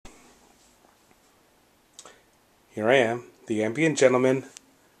Here I am, the ambient gentleman.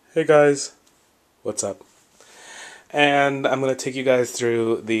 Hey guys, what's up? And I'm going to take you guys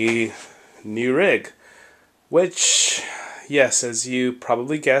through the new rig, which, yes, as you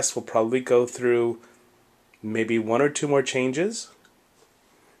probably guessed, will probably go through maybe one or two more changes.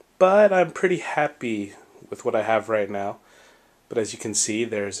 But I'm pretty happy with what I have right now. But as you can see,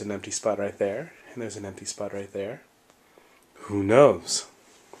 there's an empty spot right there, and there's an empty spot right there. Who knows?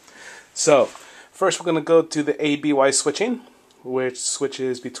 So, first we're going to go to the ABY switching, which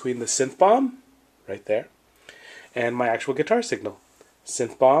switches between the synth bomb, right there, and my actual guitar signal.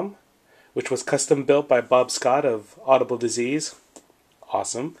 Synth bomb, which was custom built by Bob Scott of Audible Disease.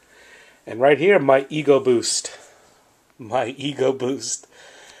 Awesome. And right here, my ego boost. My ego boost,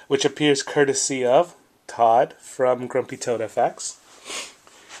 which appears courtesy of Todd from Grumpy Toad FX.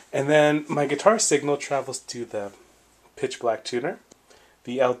 And then my guitar signal travels to the Pitch Black tuner,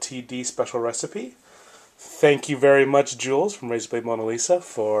 the LTD special recipe. Thank you very much, Jules from Razorblade Mona Lisa,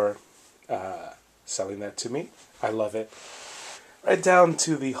 for selling that to me. I love it. Right down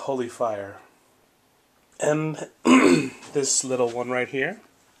to the Holy Fire. And this little one right here,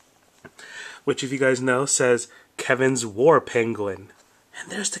 which if you guys know says Kevin's War Penguin. And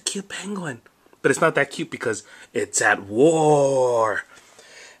there's the cute penguin. But it's not that cute because it's at war.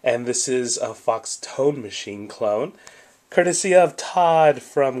 And this is a Fox Tone Machine clone, courtesy of Todd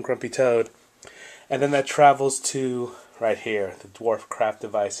from Grumpy Toad. And then that travels to right here, the Dwarf Craft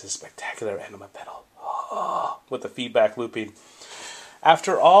Devices Spectacular Enema Pedal. Oh, with the feedback looping.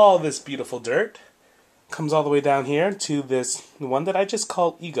 After all this beautiful dirt, comes all the way down here to this one that I just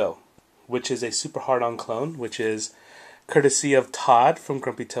call Ego, which is a super hard-on clone, which is courtesy of Todd from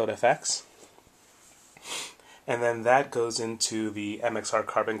Grumpy Toad FX. And then that goes into the MXR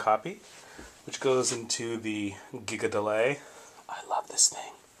Carbon Copy, which goes into the Giga Delay. I love this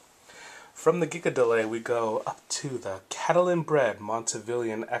thing. From the Giga Delay, we go up to the Catalan Bred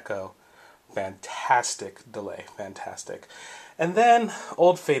Montevillian Echo. Fantastic delay, fantastic. And then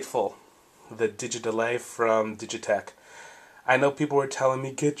Old Faithful, the Digidelay from Digitech. I know people were telling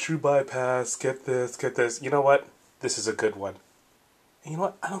me, get True Bypass, get this, get this. You know what? This is a good one. And you know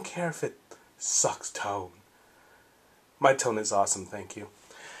what? I don't care if it sucks tone. My tone is awesome, thank you.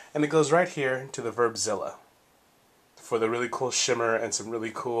 And it goes right here to the Verbzilla for the really cool shimmer and some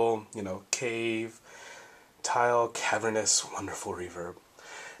really cool, cave, tile, cavernous, wonderful reverb.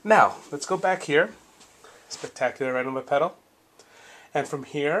 Now, let's go back here. Spectacular Enema Pedal. And from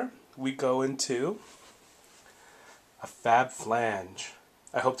here, we go into a Fab Flange.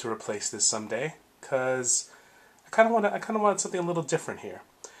 I hope to replace this someday, because I kind of want something a little different here.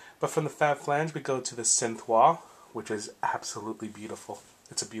 But from the Fab Flange, we go to the Synth Wah, which is absolutely beautiful.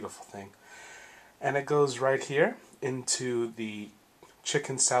 It's a beautiful thing. And it goes right here into the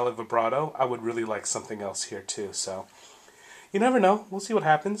Chicken Salad Vibrato. I would really like something else here too, so you never know. We'll see what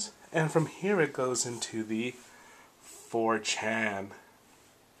happens. And from here it goes into the 4chan.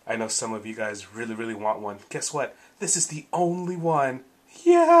 I know some of you guys really, really want one. Guess what? This is the only one.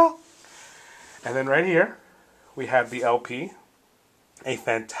 Yeah! And then right here, we have the LP. A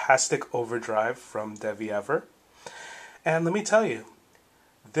fantastic overdrive from Devi Ever. And let me tell you,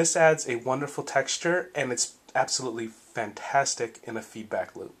 this adds a wonderful texture, and it's absolutely fantastic in a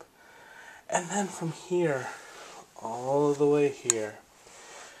feedback loop. And then from here, all the way here,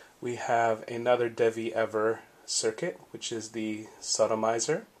 we have another Devi Ever circuit, which is the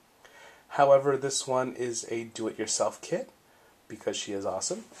Sodomizer. However, this one is a do-it-yourself kit, because she is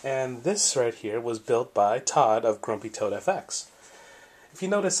awesome. And this right here was built by Todd of Grumpy Toad FX. If you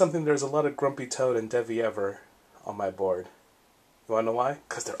notice something, there's a lot of Grumpy Toad and Devi Ever on my board. You wanna know why?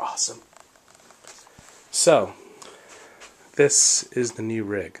 Because they're awesome. So, this is the new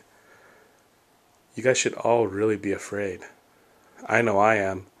rig. You guys should all really be afraid. I know I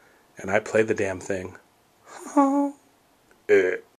am, and I play the damn thing.